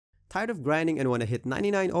Tired of grinding and want to hit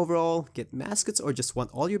 99 overall, get mascots, or just want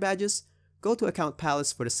all your badges? Go to Account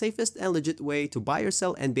Palace for the safest and legit way to buy or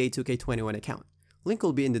sell NBA 2K21 account. Link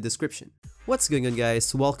will be in the description. What's going on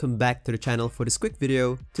guys, welcome back to the channel for this quick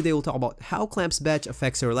video. Today we'll talk about how Clamps badge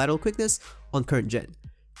affects your lateral quickness on current gen.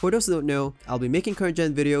 For those who don't know, I'll be making current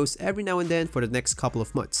gen videos every now and then for the next couple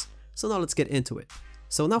of months. So now let's get into it.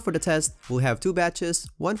 So now for the test, we'll have two batches,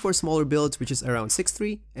 one for smaller builds which is around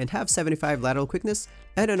 6'3 and have 75 lateral quickness,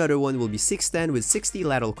 and another one will be 6'10 with 60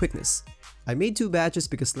 lateral quickness. I made two batches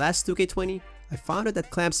because last 2K20, I found out that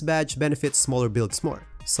Clamps badge benefits smaller builds more.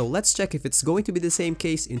 So let's check if it's going to be the same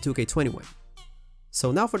case in 2K21.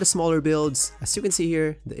 So now for the smaller builds, as you can see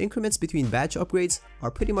here, the increments between badge upgrades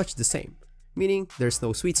are pretty much the same, meaning there's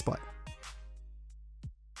no sweet spot.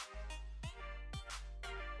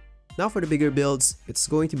 Now for the bigger builds, it's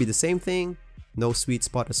going to be the same thing, no sweet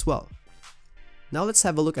spot as well. Now let's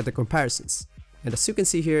have a look at the comparisons. And as you can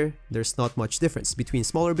see here, there's not much difference between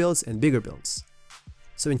smaller builds and bigger builds.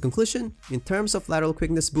 So in conclusion, in terms of lateral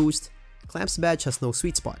quickness boost, Clamps badge has no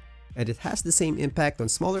sweet spot, and it has the same impact on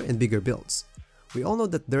smaller and bigger builds. We all know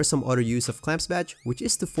that there's some other use of Clamps badge, which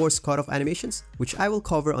is to force cutoff animations, which I will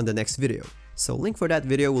cover on the next video. So link for that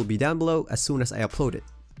video will be down below as soon as I upload it.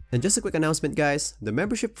 And just a quick announcement guys, the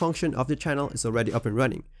membership function of the channel is already up and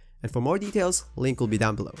running, and for more details, link will be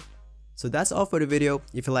down below. So that's all for the video.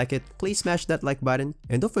 If you like it, please smash that like button,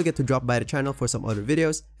 and don't forget to drop by the channel for some other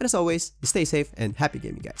videos, and as always, stay safe and happy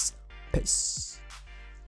gaming guys. Peace!